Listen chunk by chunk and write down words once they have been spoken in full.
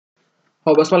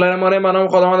خب بسم الله الرحمن الرحیم. من نام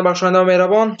خداوند بخشاینده و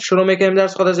مهربان. شروع میکنیم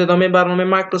درس خود از ادامه برنامه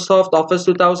مایکروسافت آفیس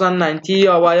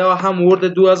 2090 و یا هم ورد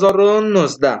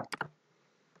 2019.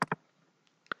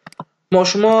 ما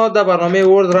شما در برنامه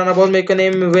ورد را باز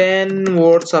میکنیم. وین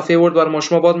ورد صفحه ورد بر ما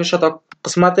شما باز میشه. تا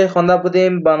قسمت خوانده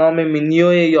بودیم به نام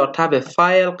مینوی یا تب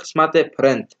فایل، قسمت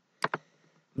پرینت.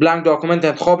 بلانک داکومنت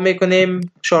انتخاب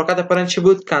میکنیم. شارکت پرینت چی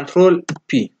بود؟ کنترل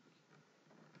پی.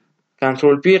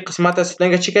 کنترل پی. قسمت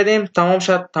ستنگ چی کردیم؟ تمام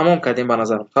شد. تمام کردیم به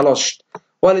نظرم. خلاص شد.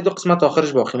 ولی دو قسمت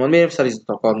آخرش باقی مون. میریم سر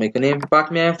تا کار میکنیم.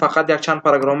 بعد میایم فقط یک چند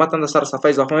پاراگراف متن سر صفحه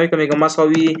اضافه میکنیم. میگم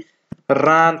مساوی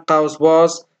رند قوس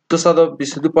باز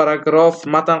 222 پاراگراف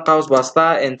متن قوس بسته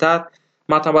انتر.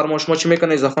 متن بر ما شما چی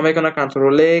میکنه؟ اضافه میکنه.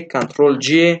 کنترل ای کنترل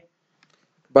جی.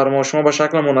 بر ما شما به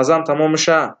شکل منظم تمام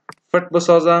میشه. فت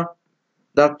بسازه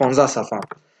در 15 صفحه.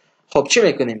 خب چی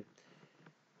میکنیم؟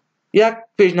 یک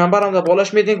پیج نمبر هم در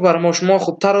بالاش میدیم که برای ما شما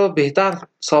خوبتر و بهتر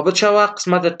ثابت شود.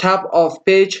 قسمت تب آف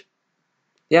پیج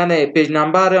یعنی پیج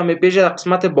نمبر یا می پیج در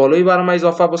قسمت بالایی برای ما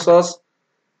اضافه بساز.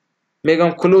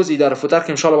 میگم کلوز ایدر فوتر که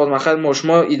انشالله باز مخیر ما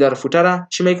شما ایدر فوتر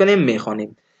چی میکنیم؟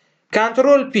 میخوانیم.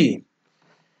 کنترل پی.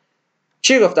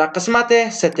 چی گفته؟ قسمت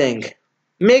ستینگ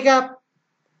میگه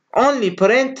only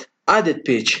print added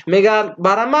page. میگه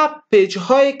برای ما پیج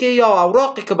هایی که یا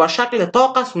اوراقی که با شکل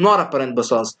طاق است اونا را پرینت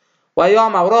بساز. و یا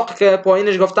هم اوراقی که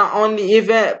پایینش گفته only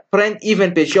print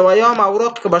even page و یا هم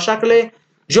اوراقی که با شکل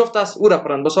جفت است او را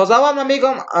پرینت بساز. اول من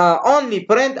میگم only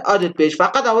print added page.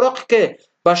 فقط اوراقی که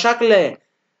با شکل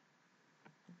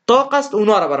طاق است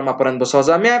اونا را برای ما پرینت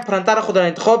بسازه. میایم پرینتر خود را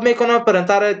انتخاب میکنم.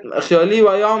 پرینتر خیالی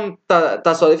و یا هم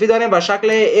تصادفی داریم با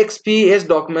شکل XPS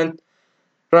document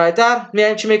رایتر.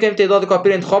 میایم چی میکنیم؟ تعداد کاپی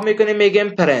را انتخاب میکنیم. میگیم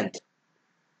پرینت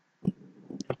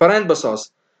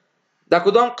بساز. در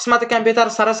کدام قسمت کامپیوتر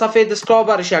سر صفحه دسکتاپ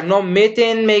برش یک نام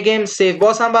میتین. میگیم سیو.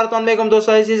 باز هم براتون میگم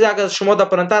دوستان عزیز اگر شما در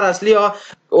پرینتر اصلی یا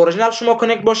اوریجینال شما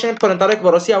کانکت باشین، پرینتری که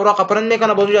براسی اوراق پرینت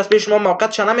میکنه با از پیش شما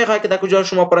موقت شنه میخواد که در کجا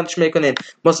شما پرینتش میکنین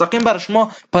مستقیم برای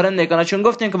شما پرینت میکنه. چون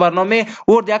گفتیم که برنامه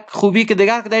ورد یک خوبی که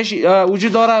دیگر که درش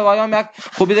وجود داره و یا یک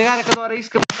خوبی دیگر که داره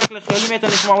است که به شکل خیالی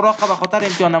میتونه شما اوراق به خاطر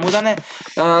امتحان نمودن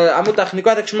همون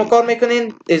تکنیکات که شما کار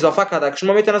میکنین اضافه کرده که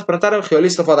شما میتونید پرینتر خیالی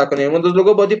استفاده کنین. من دو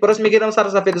لوگو بادی پرس میگیرم سر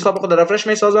صفحه دسکتاپ خود رفرش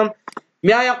میسازم.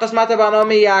 میایم قسمت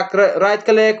برنامه یک رایت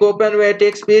کلیک اوپن و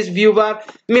تکست پیج ویور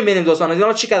میبینیم دوستان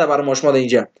اینا چی کرده برای ما شما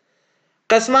اینجا.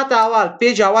 قسمت اول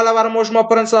پیج اول برای ما شما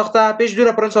پرینت ساخته. پیج 2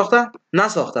 را پرینت ساخته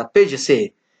نساخته. پیج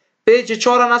 3 پیج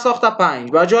 4 را نساخته.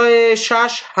 5 به جای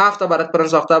 6 7 برات پرینت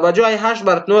ساخته. به جای 8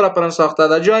 برات 9 را پرینت ساخته.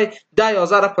 در جای 10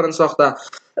 11 را پرینت ساخته.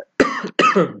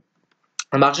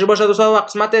 بخشی باشه دوستان. و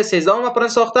قسمت 13 را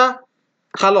پرینت ساخته.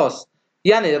 خلاص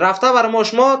یعنی رفته برای ما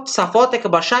شما صفحاتی که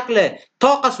با شکل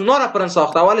طاق است اونا را پرینت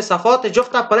ساخته ولی صفحات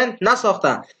جفت پرینت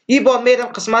نساخته. این بار میرم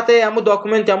قسمت همون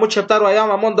داکومنت همون چپتر و یا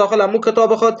همون داخل همون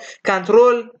کتاب خود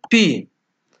کنترل پی.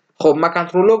 خب ما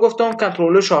کنترل گفتم.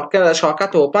 کنترل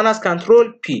شاکت اوپن است.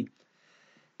 کنترل پی.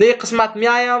 دیگه قسمت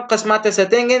میایم قسمت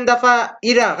ستینگ. این دفعه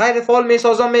ایرا غیر فعال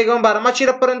میسازم. میگم برای ما چی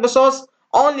را پرینت بساز؟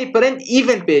 only print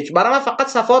even page. برای ما فقط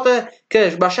صفحات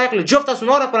که با شکل جفت است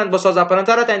اونا را پرینت بساز.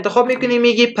 پرینتر را انتخاب میکنی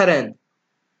میگی پرینت.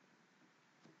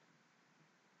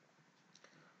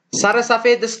 سر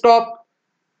صفحه دسکتاپ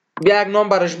بیا یک نام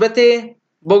برش بده.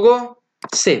 بگو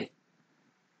سیو.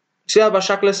 سیو به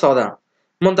شکل ساده.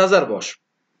 منتظر باش.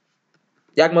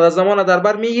 یک مدت زمان در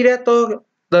بر میگیره تا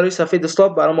در این صفحه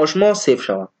دسکتاپ برای ما شما سیو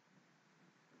شود.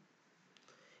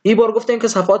 این بار گفتیم که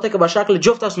صفحاتی که به شکل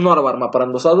جفت است اونا رو برای ما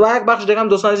پرینت بساز. و یک بخش دیگه هم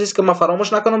دوستان عزیز که ما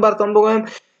فراموش نکنم براتون بگم.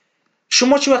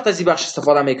 شما چی وقت از این بخش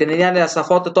استفاده میکنید؟ یعنی از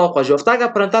صفحات طاق و جفت. اگر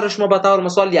پرینتر شما به طور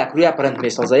مثال یک روی پرینت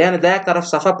میسازه یعنی در یک طرف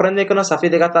صفحه پرینت میکنه صفحه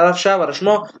دیگه طرف شه برای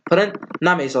شما پرینت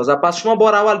نمیسازه. پس شما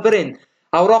بار اول برین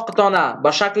اوراقتان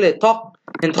به شکل طاق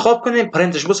انتخاب کنین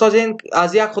پرینتش بسازین.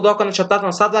 از یک خدا کنه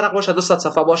چپترتون 100 ورق باشه 200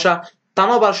 صفحه باشه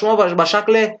تمام برای شما به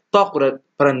شکل طاق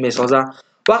پرینت میسازه.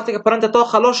 وقتی که پرینت طاق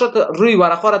خلاص شد روی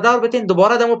ورقه را دور بتین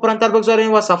دوباره دمو پرینتر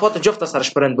بگذارین و صفحات جفت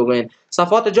سرش پرینت بگوین.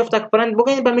 صفحات جفت که پرینت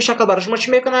بگوین به این شکل برای شما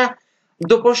چی میکنه؟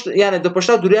 دو پشت یعنی دو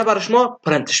پشت دوریه برای شما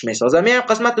پرینتش میسازه. میام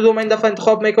قسمت دوم این دفعه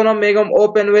انتخاب میکنم. میگم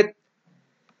اوپن ویت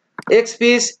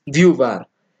XPS ویور.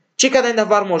 چی کرد این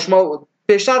دفعه ما شما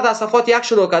پیشتر در صفحات یک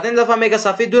شروع کرد. این دفعه میگه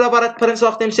صفحه 2 را برات پرینت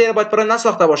ساختیم. 3 را باید پرینت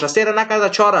نساخته باشه. 3 را نکرده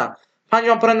 4 را 5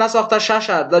 را پرینت نساخته. 6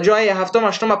 در جای 7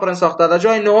 8 را پرینت ساخته. در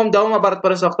جای 9 2 برات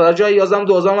پرینت ساخته. در جای 11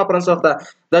 12 را پرینت ساخته.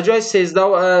 در جای 13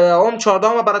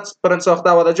 14 را برات پرینت ساخته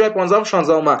و در جای 15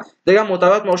 16 دیگه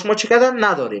متوجه ما شما چی کردن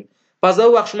نداریم. پس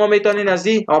او وقت شما میتونین از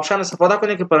این آپشن استفاده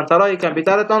کنید که پرینترهای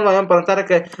کامپیوترتان و یا پرینتر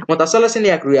که متصل است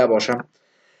یک رویه باشه.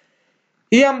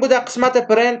 این هم بوده قسمت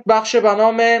پرینت بخش به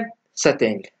نام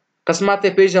ستینگ.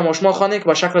 قسمت پیج ما شما خوانید که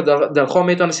به شکل دلخواه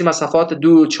میتونستیم از صفحات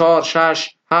 2 4 6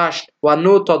 8 و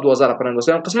 9 تا 12 را پرینت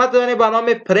بسازیم. قسمت دومی به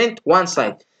نام پرینت وان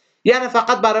سایت، یعنی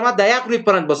فقط برای ما یک روی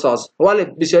پرینت بساز، ولی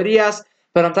بسیاری از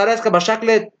پرینتر است که به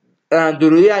شکل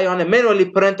درویی یعنی مینولی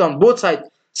پرینت آن بود سایت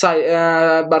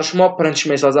بر شما پرینت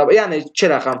میسازه. یعنی چه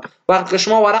رقم وقتی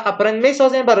شما ورق پرینت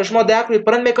میسازین برای شما یک روی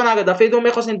پرینت میکنه. اگه دفعه دوم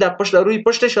میخواستین در پشت روی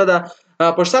پشتش شده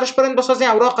پشت سرش پرینت بسازین،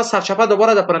 اوراق سرچپه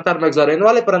دوباره در پرینتر میگذارین.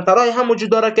 ولی پرینترهای هم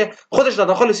وجود داره که خودش در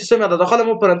داخل سیستم یا در داخل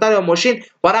مو پرینتر یا ماشین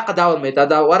ورق دور میده،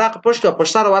 در ورق پشت یا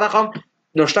پشت سر ورق هم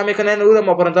نوشته میکنن. او رو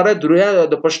ما پرینترهای درویی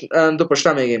دو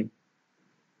پشته میگیم،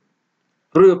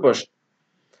 روی پشت.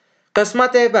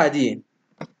 قسمت بعدی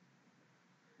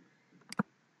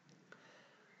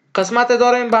قسمت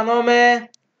داریم به نام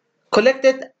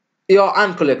collected یا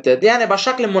uncollected، یعنی به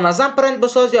شکل منظم پرینت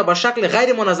بساز یا به شکل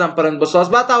غیر منظم پرینت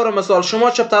بساز. به طور مثال شما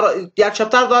یک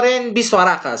چپتر دارین 20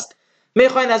 ورق است،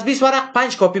 میخواین از 20 ورق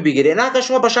 5 کپی بگیرین. اگه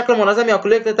شما به شکل منظم یا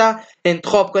collected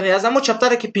انتخاب کنید، از همون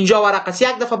چپتر که 50 ورق است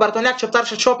یک دفعه براتون یک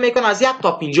چپترش چاپ میکنه از 1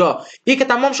 تا 50. این که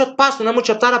تمام شد پس اون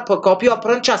چپتر کپی یا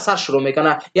پرینت از سر شروع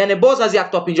میکنه، یعنی باز از 1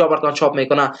 تا 50 براتون چاپ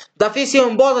میکنه. دفعه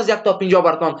سوم باز از 1 تا 50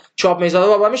 براتون چاپ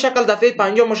میسازه و به این شکل دفعه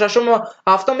پنجم و ششم و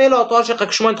هفتم الی تا هر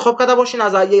که شما انتخاب کرده باشین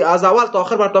از اول تا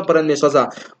آخر براتون پرینت میسازه.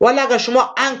 ولی اگه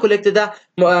شما uncollected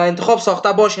انتخاب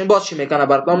ساخته باشین باز چی میکنه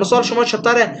براتون؟ مثلا شما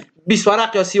چپتر 20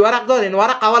 ورق یا 30 ورق دارین،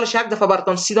 ورق اولش یک دفعه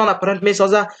براتون 30 دانه پرینت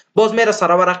میسازه، باز میره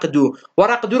سر ورق دو،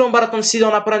 ورق دو رو براتون 30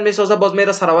 دانه پرینت میسازه، باز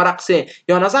میره سر ورق سه،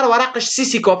 یا نظر ورقش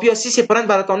 30 کاپی یا 30 پرینت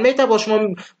براتون میته، باز شما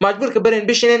مجبور که برین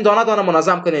بشینین دانه دانه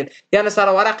منظم کنین. یعنی سر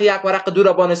ورق یک ورق دو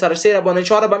رو بانه، سر سه رو بانه،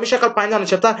 چهار به این شکل 5 دانه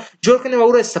چپتر جور کنین و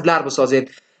او رو استپلر بسازین.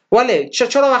 ولی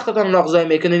چرا وقتتون ناقضای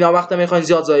میکنین یا وقت میخواین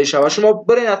زیاد ضایع شه؟ شما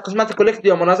برین از قسمت کلکت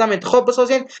یا منظم انتخاب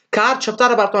بسازین که هر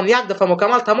چپتر براتون یک دفعه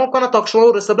مکمل تمام کنه تا شما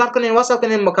رو استبلر کنین، وصل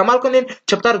کنین، مکمل کنین،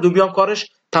 چپتر دوم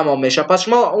کارش تمام میشه. پس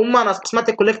شما عموما از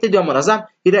قسمت کلکت یا منظم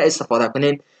این را استفاده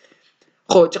کنین.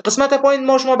 خب قسمت پایین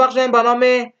ما شما بخش داریم به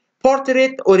نام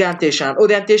پورتریت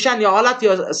اورینتیشن یا حالت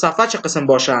یا صفحه چه قسم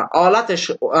باشه،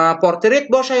 حالتش پورتریت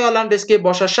باشه یا لندسکیپ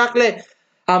باشه، شکل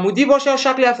عمودی باشه یا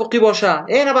شکل افقی باشه.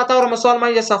 این به طور مثال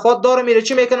من یه صفحات دارم، میره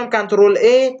چی میکنم؟ کنترل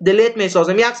ای دلیت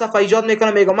میسازم، یک صفحه ایجاد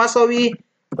میکنم، میگم مساوی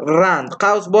رند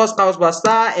قوس باز قوس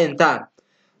بسته انتر.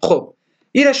 خب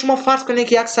این شما فرض کنید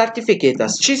که یک سرتیفیکیت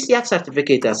است. چیست یک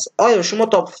سرتیفیکیت است؟ آیا شما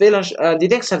تا فعلا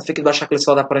دیدین که سرتیفیکیت به شکل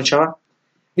ساده پرینت شود؟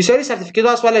 بسیاری سرتیفیکیت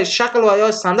هست ولی شکل و یا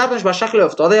استانداردش به شکل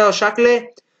افتاده یا شکل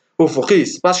افقی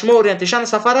است. پس شما اورینتیشن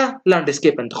صفحه را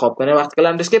لندسکیپ انتخاب کنید. وقتی که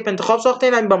لندسکیپ انتخاب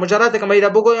ساختین با مجرد که من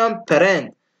بگویم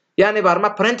پرینت، یعنی بر ما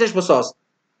پرینتش بساز،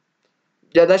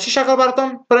 یا در چه شکل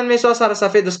براتون پرینت میساز، سر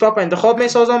صفحه دسکتاپ انتخاب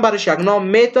میسازم، برش یک نام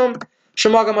میتم.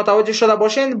 شما اگه متوجه شده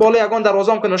باشین بالا یگان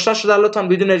دروازه‌ام که نوشته شده لطفا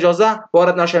بدون اجازه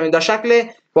وارد نشوین، در شکل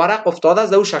ورق افتاده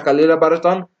از اون شکلی را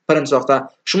براتون پرینت ساخته.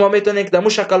 شما میتونید که در اون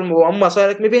شکل و اون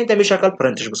مسائل که میبینید در این شکل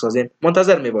پرینتش بسازین.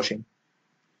 منتظر میباشین.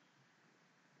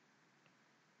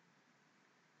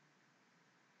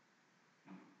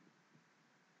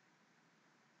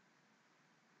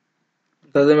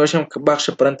 منتظر میباشیم که بخش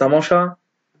پرینت تمام شود.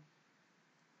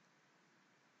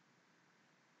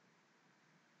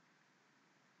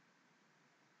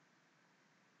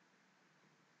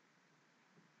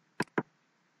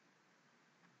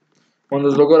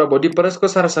 ویندوز لوگو را بادی پرس کو،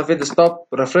 سر صفحه دسکتاپ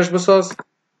رفرش بساز.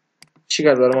 چی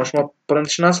کرد برای ما شما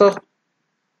پرینتش نساخت؟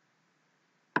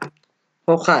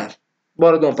 خب خیر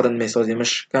بار دوم پرینت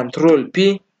میسازیمش. کنترل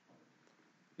پی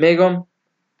میگم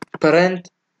پرینت،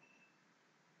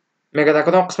 میگه در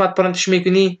کدام قسمت پرینتش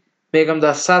میکنی؟ میگم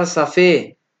در سر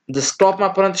صفحه دسکتاپ ما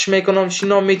پرینتش میکنم. چی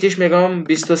نام میتیش؟ میگم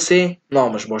 23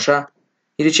 نامش باشه.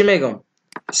 اینی چی میگم؟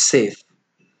 سیف.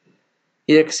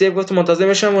 یک سیف گفت منتظر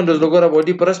میشم. ویندوز لوگو را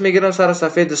بادی پرس میگیرم، سر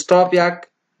صفحه دسکتاپ یک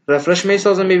رفرش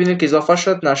میسازم، میبینیم که اضافه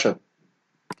شد نشد.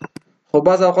 خب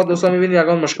بعض اوقات دوستان میبینید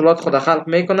یگان مشکلات خود خلق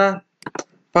میکنه.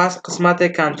 پس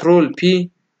قسمت کنترل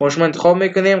پی ما شما انتخاب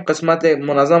میکنیم، قسمت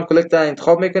منظم کلیک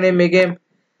انتخاب میکنیم، میگیم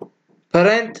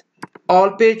پرینت آل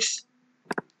پیج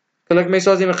کلیک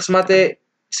میسازیم. قسمت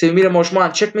سومی ما شما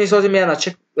چک میسازیم، یعنی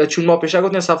چک چون ما پیش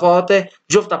گفتیم صفحات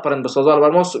جفت پرینت بساز،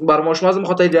 بر ما شما از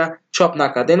مخاطر چاپ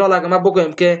نکرد. اینا اگه ما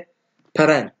بگویم که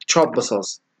پرینت چاپ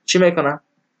بساز چی میکنه؟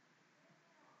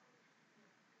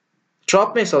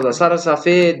 چاپ میسازه. سر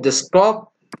صفحه دسکتاپ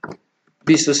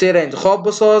 23 را انتخاب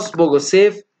بساز، بگو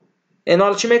سیف.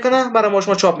 اینا چی میکنه؟ برای ما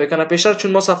شما چاپ میکنه. پیشتر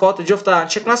چون ما صفحات جفت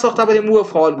چک نساخته بودیم او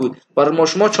فعال بود، برای ما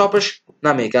شما چاپش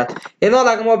نمیکرد. اینا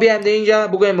اگه ما بیایم اینجا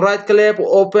بگویم رایت کلیک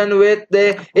اوپن ویت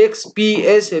د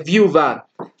XPS ویور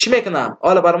چی میکنه؟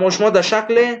 حالا برای ما شما در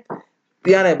شکل،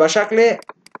 یعنی به شکل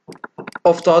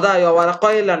افتاده یا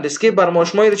ورقای لندسکیپ بر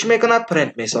شما رو چی میکنه؟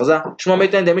 پرینت میسازه. شما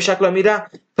میتونید در این شکل میره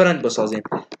پرینت بسازیم.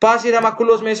 پس این ما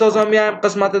کلوز میسازم. میایم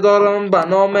قسمت دارم به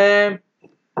نام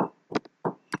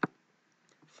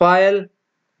فایل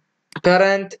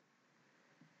پرینت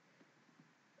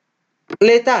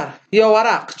لیتر یا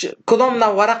ورق. کدام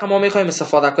نوع ورق ما میخوایم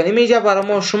استفاده کنیم؟ اینجا برای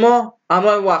ما شما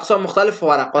انواع و اقسام مختلف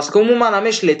ورق است که عموما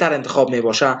همیشه لیتر انتخاب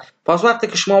میباشه. پس وقتی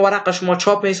که شما ورق شما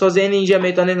چاپ میسازین اینجا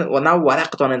میتونید و نوع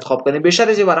ورقتان انتخاب کنید. بیشتر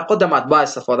از این ورقا در مطبع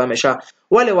استفاده میشه،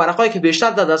 ولی ورقایی که بیشتر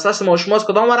در دسترس ما شماست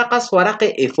کدام ورق است؟ ورق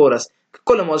A4 است که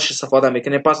کل ما ازش استفاده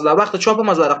میکنیم. پس در وقت چاپ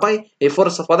از ورقای A4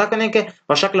 استفاده کنید که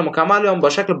با شکل مکمل یا با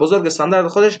شکل بزرگ استاندارد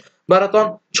خودش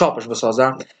براتون چاپش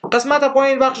بسازه. قسمت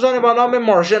پایین بخش داره به نام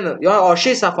مارژن یا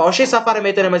حاشیه صفحه. حاشیه صفحه رو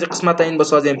میتونیم از قسمت این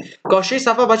بسازیم که حاشیه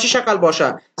صفحه به چه شکل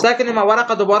باشه. سعی کنیم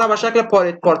ورق دوباره به شکل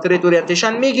پورتریت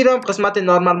اورینتیشن میگیرم. قسمت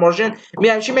نورمال مارژن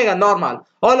میایم چی میگن؟ نورمال.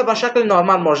 حالا به شکل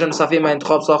نورمال مارژن صفحه ما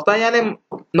انتخاب ساخته، یعنی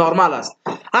نورمال است.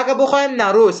 اگه بخوایم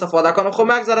نرو استفاده کنیم خب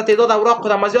یک ذره تعداد اوراق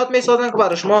خودم زیاد میسازن که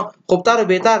برای شما خوبتر و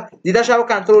بهتر دیده شو.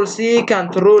 کنترل سی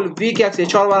کنترل وی که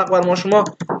 4 ورق بر شما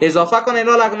اضافه کنین.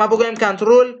 حالا اگه ما بگیم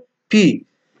کنترل پی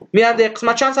میاد در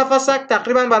قسمت چند صفحه است؟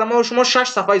 تقریبا برای ما شما 6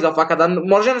 صفحه اضافه کردن.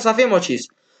 مارژن صفحه ما چیست؟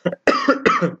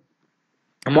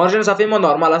 مارژن صفحه ما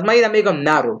نرمال است. من اینو میگم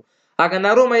نرو. اگر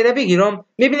نرو ما اینو بگیرم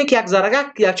میبینید که یک ذره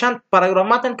یک چند پاراگراف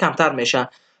متن کمتر میشه.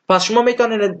 پس شما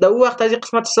میتونید در اون وقت از این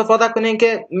قسمت استفاده کنین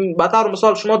که به طور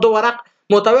مثال شما دو ورق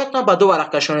متوایت نه به دو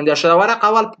ورق کشانیده شده. ورق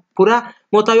اول پوره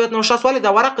متوایت نشست ولی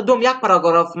در ورق دوم یک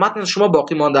پاراگراف متن شما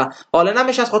باقی مانده. حالا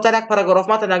نمیشه از خاطر یک پاراگراف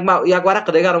متن یک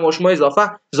ورق دیگر رو شما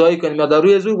اضافه ضایع کنیم یا در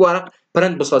روی زوی ورق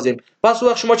پرینت بسازیم. پس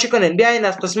وقت شما چی کنین؟ بیاین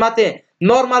از قسمت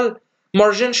نورمال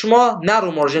مارژن شما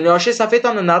نرو مارژن یا حاشیه صفحه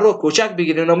تان نرو کوچک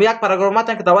بگیرین و یک پاراگراف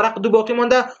متن که در ورق دو باقی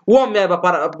مانده و هم میای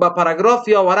با پاراگراف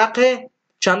یا ورق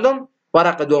چندم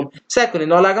ورق دوم سعی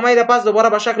کنین. حالا اگه من پس دوباره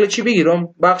به شکل چی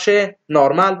بگیرم؟ بخش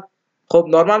نورمال. خب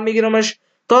نورمال میگیرمش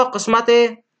تا قسمت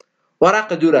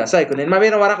ورق دوره. سعی کنین من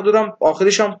میرم ورق دورم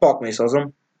آخریشم پاک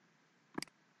میسازم.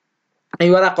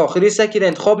 این ورق آخری سکی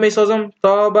انتخاب میسازم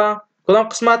تا به کدام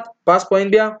قسمت؟ بس پایین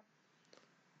بیا.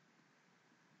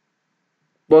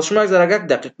 باز شما یک ذره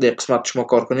دقیق در قسمت شما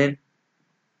کار کنین.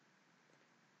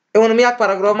 اونم یک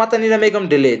پاراگراف متن اینو میگم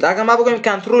دیلیت. اگه ما بگیم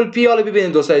کنترل پی، حالا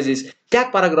ببینید دوستای عزیز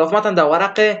یک پاراگراف متن در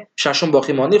ورق ششم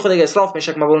باقی ماند. خود دیگه اسراف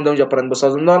میشه که ما برم اونجا پرینت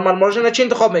بسازم. نورمال مارژن چی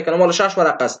انتخاب میکنم؟ حالا 6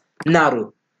 ورق است.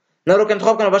 نرو که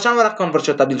انتخاب کنم با چند ورق کانورت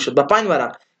شد؟ تبدیل شد به 5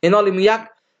 ورق. این حالا یک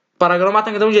پاراگراف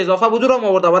متن که اونجا اضافه بود رو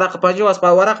آورد ورق پنجم از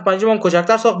ورق پنجم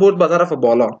کوچکتر ساخت برد به طرف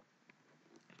بالا.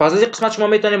 پس از این قسمت شما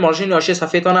میتونید مارژین یا حاشیه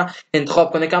صفحه تان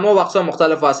انتخاب کنید که اما اقسام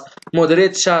مختلف است.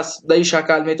 مودریت هست، در این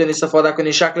شکل میتونید استفاده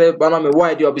کنید. شکل به نام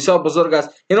واید یا بسیار بزرگ است.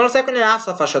 اینا رو سعی کنید 7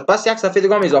 صفحه شد. پس یک صفحه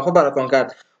دیگه هم اضافه براتون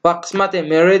کرد. و قسمت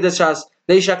میریدش هست،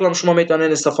 در این شکل هم شما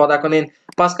میتونید استفاده کنید.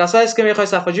 پس کسایی است که میخوای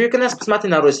صفحه جویی کنید از قسمت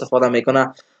نرو استفاده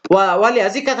میکنه. ولی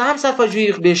از این که هم صفحه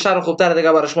جویی بیشتر و خوبتر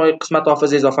دیگه برای شما قسمت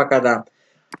حافظه اضافه کردم.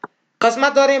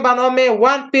 قسمت داریم به نام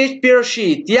one page per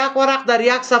sheet. یک ورق در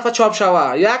یک صفحه چاپ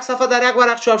شود. یک صفحه در یک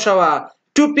ورق چاپ شود.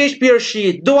 two page per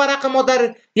sheet. دو ورق ما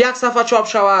در یک صفحه چاپ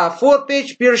شود. four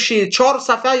page per sheet. 4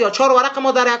 صفحه یا 4 ورق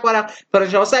ما در یک ورق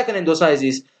پرینت شود. سعی کنین دوستان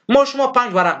عزیز ما شما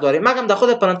 5 ورق داریم. مگم در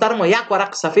خود پرینتر ما یک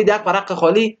ورق سفید یک ورق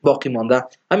خالی باقی مانده.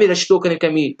 همین را چطور کنیم که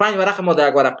می 5 ورق ما در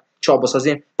یک ورق چاپ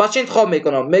بسازیم؟ پس چه انتخاب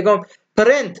میکنم؟ میگم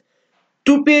پرینت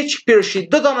تو پیج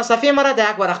پیرشید دو دانه صفحه مرا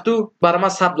در یک ورق تو برای ما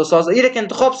ثبت بساز. اینه که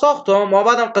انتخاب ساختم ما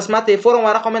بعدم قسمت فرم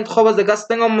ورق هم انتخاب از دیگه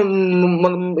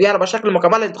استنگم یار به شکل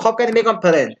مکمل انتخاب کردیم. میگم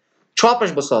پرینت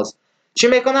چاپش بساز. چی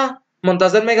میکنه؟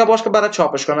 منتظر میگه باش که برای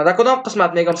چاپش کنه. در کدام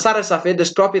قسمت میگم سر صفحه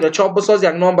دسکتاپی را چاپ بساز.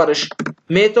 یک نام برش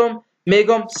میتم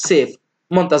میگم سیو.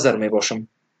 منتظر میباشم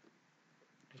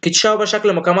که چه به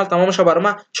شکل مکمل تمامش برای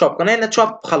ما چاپ کنه. این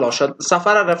چاپ خلاص شد.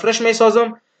 صفحه را رفرش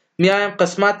میسازم. میایم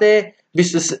قسمت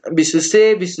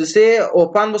 23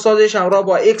 اوپن بسازش همراه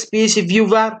با XPS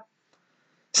ویور.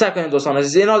 سعی کنید دوستان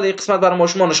عزیز این حال قسمت برای ما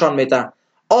شما نشان میده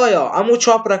آیا امو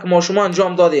چاپ را که ما شما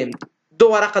انجام دادیم دو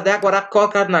ورق در یک ورق کار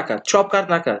کرد نکرد، چاپ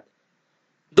کرد نکرد.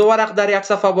 دو ورق در یک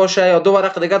صفحه باشه یا دو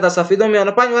ورق دیگه در صفحه دوم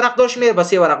یا 5 ورق داشت میره به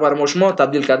 3 ورق برای ما شما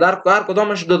تبدیل کرد. هر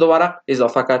کدامش دو ورق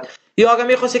اضافه کرد. یا اگه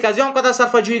میخواستی که از یام کد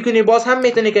صفحه جویی کنی باز هم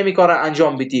میتونی که می کار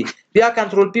انجام بدی. بیا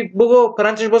کنترل پی بگو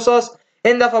پرینتش بساز.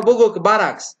 این دفعه بگو که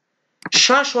برعکس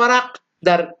 6 ورق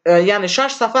در یعنی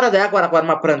 6 صفحه را در یک ورق بر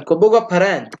ما پرینت کو. بگو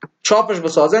پرینت چاپش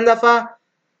بساز. این دفعه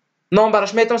نام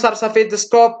برش میتونم سر صفحه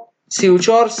دسکتاپ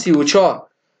 34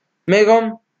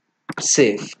 میگم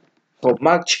سیو. خب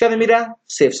ما چیکار میره؟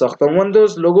 سیو ساختم.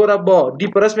 ویندوز لوگو را با دی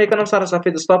پرس میکنم سر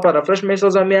صفحه دسکتاپ را رفرش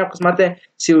میسازم. میام قسمت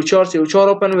 34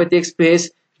 اوپن ویت XPS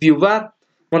ویور.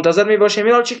 منتظر میباشیم.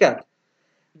 این حال چی کرد؟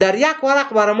 در یک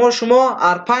ورق برای ما شما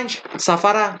هر 5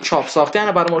 صفحه را چاپ ساخته،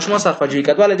 یعنی برای ما شما صرفه‌جویی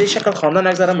کرد، ولی در شکل خواندن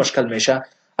یک ذره مشکل میشه.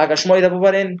 اگر شما ایره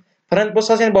ببرین پرنت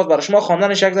بسازین باز برای شما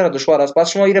خواندنش یک ذره دشوار است. پس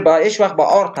شما ایره به هیچ وقت با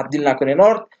آرد تبدیل نکنین.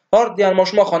 آرد یعنی ما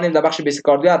شما خوانیم در بخش بیسیک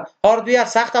هاردویر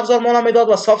سخت افزار ما میداد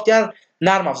و سافت‌ویر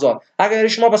نرم افزار. اگر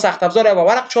شما با سخت افزار یا با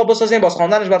ورق چاپ بسازین باز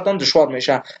خواندنش براتون دشوار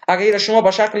میشه. اگر شما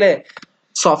با شکل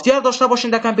سافت‌ویر داشته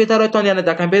باشین در کامپیوترتون، یعنی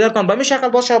در کامپیوترتون به این شکل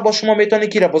باشه، با شما میتونین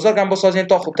که بزرگ هم بسازین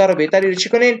تا خوبتر و بهتری چی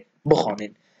کنین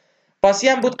بخونین. پس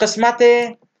این بود قسمت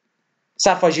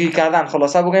صرفه‌جویی کردن.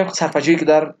 خلاصه بگیم صرفه‌جویی که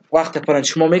در وقت پرنت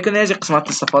شما میکنید از قسمت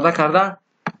استفاده کرده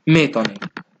میتونید.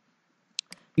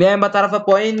 میایم به طرف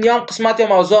پایین. یا قسمت یا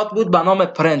موضوعات بود به نام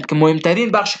پرنت که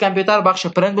مهمترین بخش کامپیوتر بخش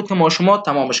پرنت بود که ما شما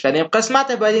تمامش کردیم.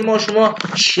 قسمت بعدی ما شما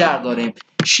شیر داریم.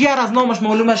 شیر از نامش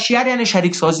معلومه، شیر یعنی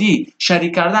شریک سازی،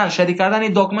 شریک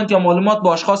کردن داکومنت یا معلومات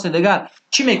با اشخاص دیگر.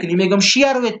 چی میکنیم؟ میگم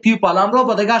شیر ویت پیپل، امرو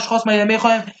با دیگر اشخاص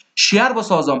میخوایم شیر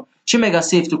بسازم. چی میگه؟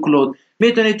 سیف تو کلود.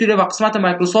 میتونی توی با قسمت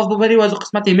مایکروسافت ببری و از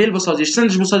قسمت ایمیل بسازی،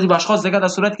 سندش بسازی به اشخاص دیگه در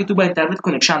صورتی که تو با اینترنت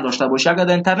کانکشن داشته باشی. اگر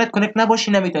در اینترنت کانکت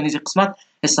نباشی نمیتونی از قسمت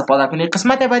استفاده کنی.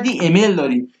 قسمت بعدی ایمیل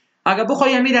داری. اگر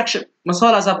بخوای امیر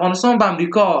مثال از افغانستان به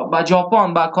امریکا، به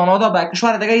ژاپن، به کانادا، به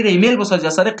کشور دیگه ایمیل بسازی،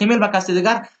 از طریق ایمیل به کسی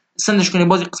دیگر سندش کنی.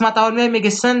 بازی قسمت اول میگه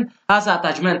سند از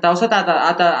اتچمنت، توسط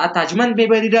اتچمنت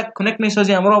میبری را کانکت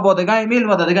میسازی امرو با دیگه ایمیل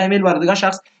و دیگه ایمیل بر دیگه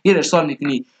شخص ارسال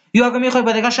میکنی. یا اگه میخوای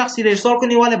به دیگه شخصی ارسال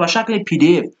کنی ولی به شکل پی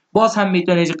دی اف، باز هم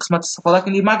میتونی از قسمت استفاده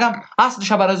کنی. مگم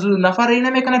اصلش برای نفر این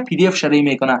نمیکنه، پی دی اف شری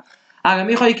میکنه. اگه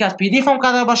میخوای که از پی دی اف هم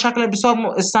کنه با شکل بسیار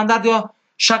استاندارد یا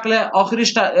شکل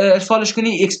آخریش ارسالش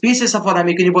کنی، اکسپریس استفاده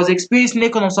میکنی. باز اکسپریس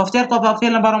میکنم سافت‌ویر تا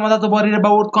فعلا برآمده دوباره به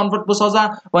ورد کانورت بسازه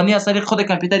و نه از طریق خود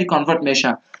کامپیوتری کانورت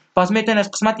میشه. پس میتونی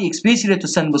از قسمت اکسپریس رو تو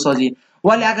سند بسازی.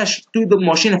 ولی اگه تو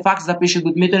ماشین فکس در پیش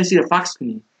بود میتونی سیر فکس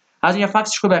کنی، از این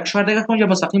فکسش رو به کشور دیگه کنی یا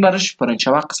مستقیم براش پرینت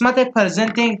شه. قسمت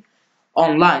پرزنتینگ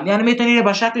آنلاین یعنی میتونی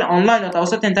به شکل آنلاین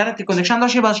توسط اینترنت کانکشن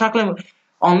داشته به شکل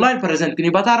آنلاین پرزنت کنی.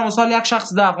 به طور مثال یک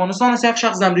شخص در افغانستان است، یک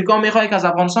شخص در امریکا میخواد که از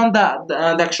افغانستان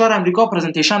در کشور امریکا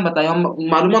پرزنتیشن بده یا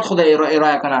معلومات خود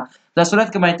ارائه کنه، در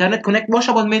صورتی که با اینترنت کانکت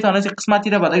باشه باید میتونه از قسمتی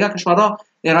را به دیگه کشورها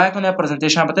ارائه کنه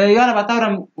پرزنتیشن بده. یا به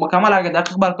طور مکمل اگه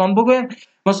دقیق براتون بگم،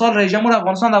 مثال رئیس جمهور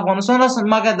افغانستان است،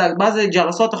 مگر در بعضی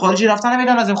جلسات خارجی رفتن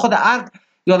نمیدن، از خود ارگ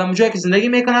یا در جایی که زندگی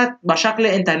میکنه به شکل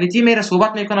اینترنتی میره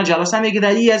صحبت میکنه، جلسه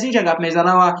میگیره، از اینجا گپ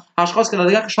میزنه و اشخاص که در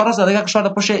دیگه کشورها از دیگه کشور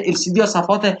پشت ال سی دی یا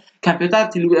صفحات کامپیوتر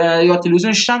یا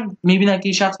تلویزیون شدن میبینن که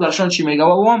این شخص براشون چی میگه و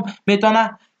او هم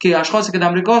میتونه که اشخاصی که در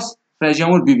امریکاست رئیس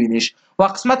جمهور ببینیش. و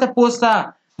قسمت پست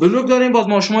بلوگ داریم، باز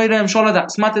ما شما رو ان شاء الله در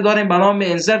قسمت داریم به نام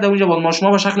انسرت. در اونجا باز ما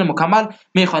شما به شکل مکمل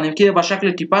میخوانیم که به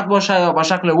شکل تیپاد باشه یا به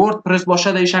شکل ورد پرس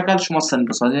باشه، در این شکل شما سند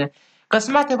بسازید.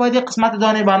 قسمت بعدی قسمت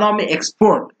داریم به نام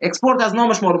اکسپورت. اکسپورت از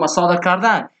نامش معلومه، صادر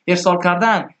کردن، ارسال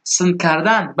کردن، سند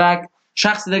کردن به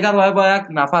شخص دیگر و با یک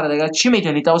نفر دیگر. چی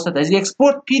میتونید توسط از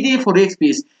اکسپورت پی دی اف و ایکس پی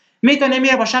اس میتونه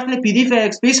میره با شکل پی دی اف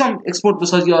ایکس پی اس هم اکسپورت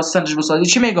بسازی یا سندش بسازی.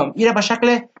 چی میگم؟ میره با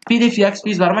شکل پی دی اف ایکس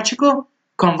پی اس برام چیکو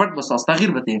کانورت بساز،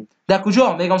 تغییر بده. در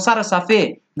کجا میگم؟ سر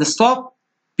صفحه دسکتاپ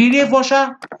پی دی اف باشه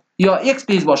یا ایکس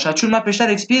پی اس باشه، چون من پیشتر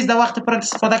ایکس پی اس در وقت پرنت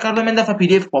استفاده کردم، این دفعه پی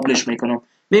دی اف پابلش میکنم.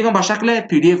 میگم با شکل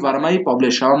پی دی اف برام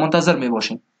پابلش ها، منتظر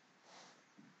میباشیم.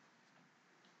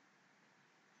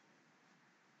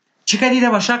 چیکار دیده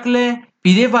با شکل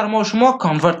پی دی اف برام شما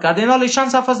کانورت کردین. حالا چند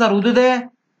صفحه در حدود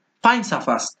 5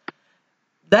 صفحه است.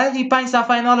 در این 5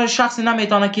 صفحه اینا شخصی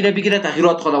نمیتونه که بگیره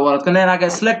تغییرات خود وارد کنه. اگه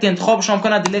سلکت انتخابش هم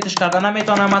کنه دیلیتش کردن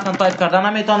نمیتونه، متن تایپ کردن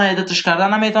نمیتونه، ادیتش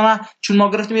کردن نمیتونه، چون ما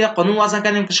گرفتیم میره قانون وضع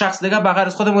کردیم که شخص دیگه بغیر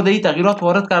از خود مدعی تغییرات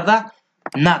وارد کرده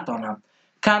نتونه.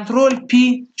 کنترل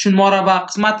پی چون ما را به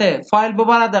قسمت فایل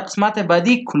ببره. در قسمت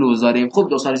بعدی کلوز داریم. خوب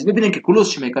دوستان ببینید که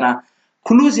کلوز چی میکنه.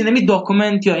 کلوز اینمی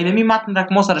داکومنت یا اینمی متن را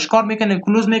که ما سرش کار میکنیم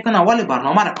کلوز میکنه، ولی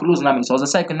برنامه را کلوز نمیسازه.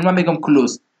 سعی کنیم من میگم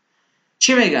کلوز.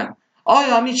 چی میگم؟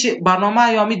 آیا می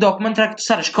برنامه یا می داکومنت را که تو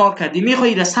سرش کار کردی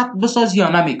میخوای را ثبت بسازی یا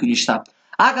نمیکنیش ثبت؟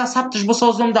 اگر ثبتش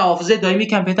بسازم در حافظه دائمی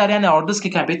کامپیوتر یعنی هارد دیسک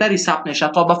کامپیوتری ثبت میشه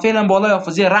تا به فعلا بالای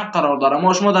حافظه رم قرار داره.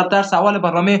 ما شما در درس اول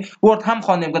برنامه ورد هم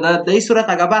خواندیم که در این صورت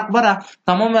اگر برق بره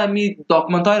تمام می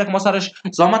داکومنت هایی که ما سرش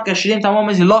زحمت کشیدیم تمام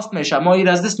از لاست میشه، ما این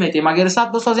از دست میتیم. اگر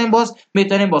ثبت بسازیم باز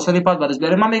میتونیم با سری پاد برز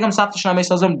بریم. من میگم ثبتش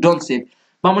نمیسازم دون سیو.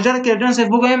 با مجرد که دون سیو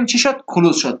بگویم چی شد؟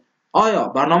 کلوز شد. آیا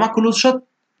برنامه کلوز شد؟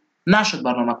 نشد.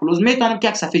 برنامه کلوز. میتونم که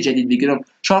یک صفحه جدید بگیرم.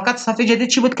 شارکت صفحه جدید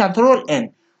چی بود؟ کنترل ان.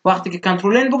 وقتی که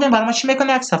کنترل ان بگم برنامه چی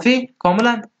میکنه؟ یک صفحه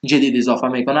کاملا جدید اضافه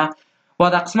میکنه. و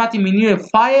در قسمت مینوی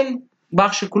فایل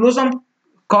بخش کلوز هم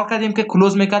کار کردیم که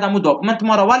کلوز میکرد امو داکومنت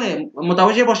ما را، ولی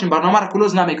متوجه باشیم برنامه را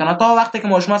کلوز نمیکنه تا وقتی که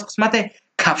ما شما از قسمت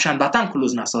کپشن بتن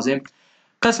کلوز نسازیم.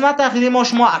 قسمت اخیری ما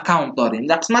شما اکانت داریم.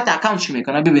 در قسمت اکانت چی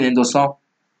میکنه؟ ببینید دوستان.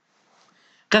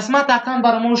 قسمت اکانت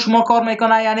برای شما کار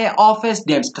میکنه، یعنی آفیس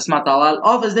دیمز. قسمت اول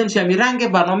آفیس دیمز یعنی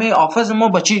رنگ برنامه آفیس ما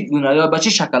به چی گونه یا به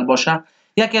چی شکل باشه.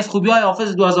 یکی از خوبی های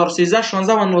آفیس 2013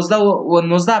 16 و 19 و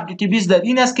 19 اپدیت 20 در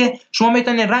این است که شما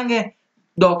میتونید رنگ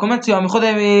داکومنت یا خود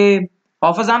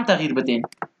آفیس هم تغییر بدین.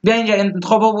 بیا اینجا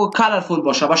انتخاب کلرفول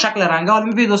باشه با شکل رنگ. حالا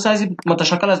میبینید دوستان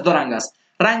متشکل از دو رنگ است،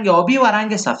 رنگ آبی و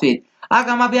رنگ سفید.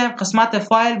 اگر ما بیایم قسمت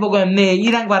فایل بگویم نه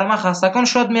این رنگ برای من خسته کن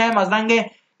شد، میایم از رنگ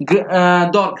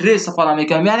دارک گری استفاده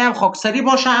میکنیم، یعنی هم خاکستری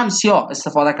باشه هم سیاه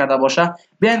استفاده کرده باشه.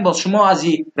 بیاین باز شما از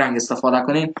این رنگ استفاده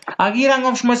کنین. اگر این رنگ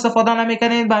هم شما استفاده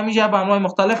نمیکنین، به همین جا به انواع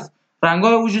مختلف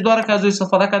رنگ‌های وجود داره که از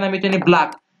استفاده کنه میتونید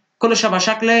بلک کلش به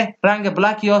شکل رنگ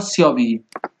بلک یا سیاه بگی.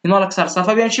 اینا اکثر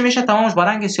صفحه بیان چی میشه تمامش به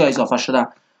رنگ سیاه اضافه شده.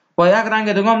 و یک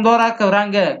رنگ دیگه هم داره که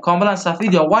رنگ کاملا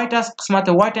سفید یا وایت است. قسمت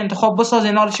وایت انتخاب بساز.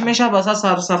 اینا چی میشه بس از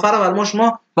هر صفحه رو برای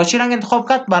شما با چی رنگ انتخاب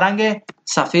کرد؟ به رنگ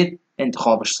سفید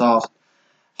انتخابش ساخت.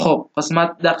 خب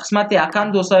در قسمت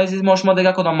اکانت دوستان عزیز ما شما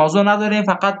دیگه کدام موضوع نداریم،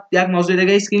 فقط یک موضوع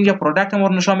دیگه است که اینجا پروداکت ما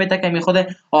رو نشون میده که می خود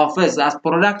آفیس از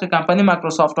پروداکت کمپانی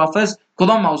مایکروسافت آفیس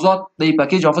کدام موضوعات در این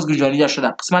پکیج آفیس گنجانیده شده.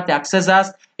 قسمت اکسس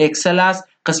است، اکسل است،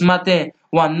 قسمت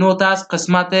وان نوت است،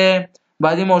 قسمت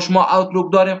بعدی ما شما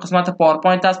آوتلوک داریم، قسمت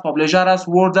پاورپوینت است، پابلیشر است،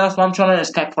 ورد است و همچنان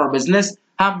اسکیپ فور بزنس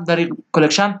هم در این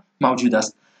کلکشن موجود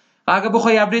است. اگر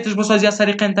بخوای اپدیتش بسازی از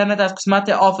طریق اینترنت از قسمت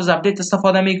آفیس اپدیت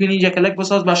استفاده میکنی. اینجا کلیک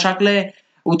بساز به شکل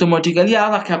اتوماتیکلی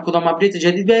هر وقت که کدام اپدیت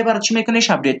جدید بیای برای چی میکنه؟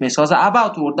 اپدیت میسازه.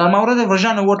 اباوت ورد در مورد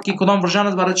ورژن ورد که کدام ورژن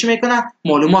است برای چی میکنه؟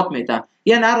 معلومات میده،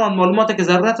 یعنی هر آن معلوماتی که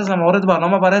ضرورت است در مورد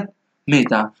برنامه برات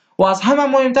میده. و از همه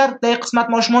مهمتر در قسمت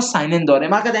ما شما ساین این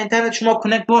داریم. اگر در اینترنت شما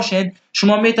کانکت باشین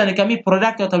شما میتونید که می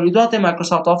پروداکت یا تولیدات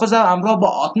مایکروسافت آفیس همراه با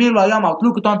آتمیل و یا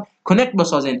آوتلوکتان کانکت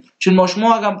بسازین. چون ما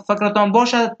شما اگر فکرتان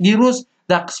باشه دیروز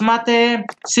در قسمت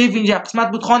سیو اینجا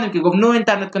قسمت بود خوانیم که گفت نو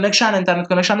اینترنت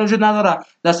کانکشن وجود نداره.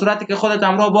 در صورتی که خودت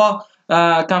همراه با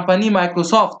کمپانی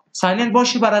مایکروسافت ساین این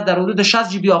باشی برای در حدود 60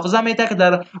 جی بی حافظه میده که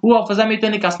در او حافظه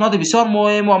میتونی اسناد بسیار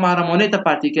مهم و محرمانه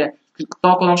تپرتی که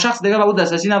تا کدام شخص دیگه به او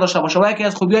دسترسی نداشته باشه. و یکی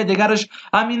از خوبی‌های دیگرش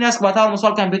همین است که به طور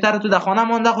مثال کامپیوتر تو در خانه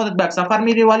مونده خودت به سفر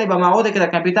میری ولی به موادی که در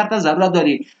کامپیوتر تا ضرورت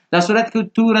داری در صورتی که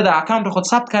تو در اکانت خود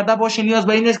ثبت کرده باشی نیاز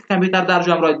به این نیست که کامپیوتر در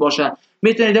جای امرایت باشه.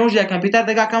 میتونید اونجا کامپیوتر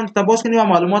دیگه اکانت تا باز کنی و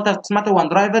معلومات از قسمت وان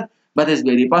درایو به دست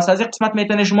بیاری. پس از این قسمت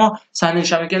میتونید شما ساین این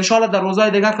شوید که ان شاء الله در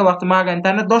روزهای دیگه که وقتی ما اگه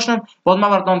اینترنت داشتم باز ما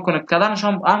براتون کانکت کردنش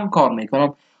هم کار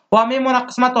میکنم. و میمونه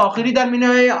قسمت آخری در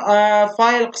منوی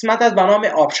فایل قسمت از برنامه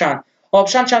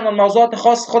آپشن چندان موضوعات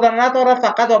خاص خود نداره،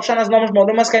 فقط آپشن از نامش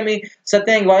معلوم است که می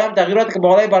ستینگ و هم تغییراتی که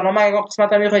بالای برنامه اگه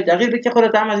قسمت هم میخوای تغییر بدی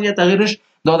خودت هم از این تغییرش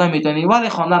داده میتونی ولی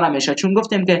خواندن نمیشه. چون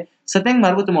گفتیم که ستینگ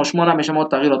مربوط به شما نمیشه ما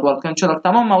تغییرات وارد کنیم چرا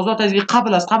تمام موضوعات از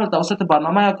قبل توسط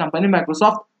برنامه یا کمپانی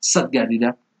مایکروسافت ست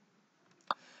گردیده.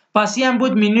 پس این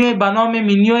بود منوی به نام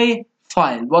منوی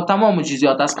فایل با تمام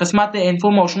جزئیات. از قسمت اینفو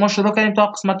ما شما شروع کردیم تا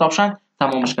قسمت آپشن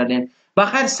تمامش کردیم.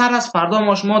 بخیر سر از فردا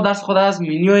ما شما درس خود از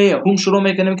منوی هوم شروع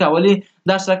میکنیم که اولی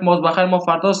درس یک ما بخیر ما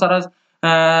فردا سر از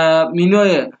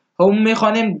منوی هوم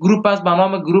میخوانیم. گروپ است به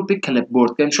نام گروپ کلیپ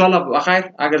بورد که ان شاء الله بخیر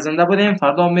اگر زنده بودیم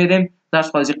فردا میریم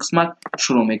درس از این قسمت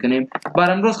شروع میکنیم.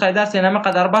 بر امروز خیلی درس اینم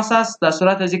قدر بس است. در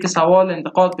صورت از اینکه سوال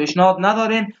انتقاد پیشنهاد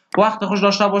ندارین وقت خوش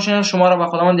داشته باشین. شما را به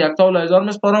خداوند یکتا و لایزار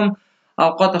میسپارم.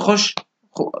 اوقات خوش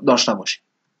داشته باشین.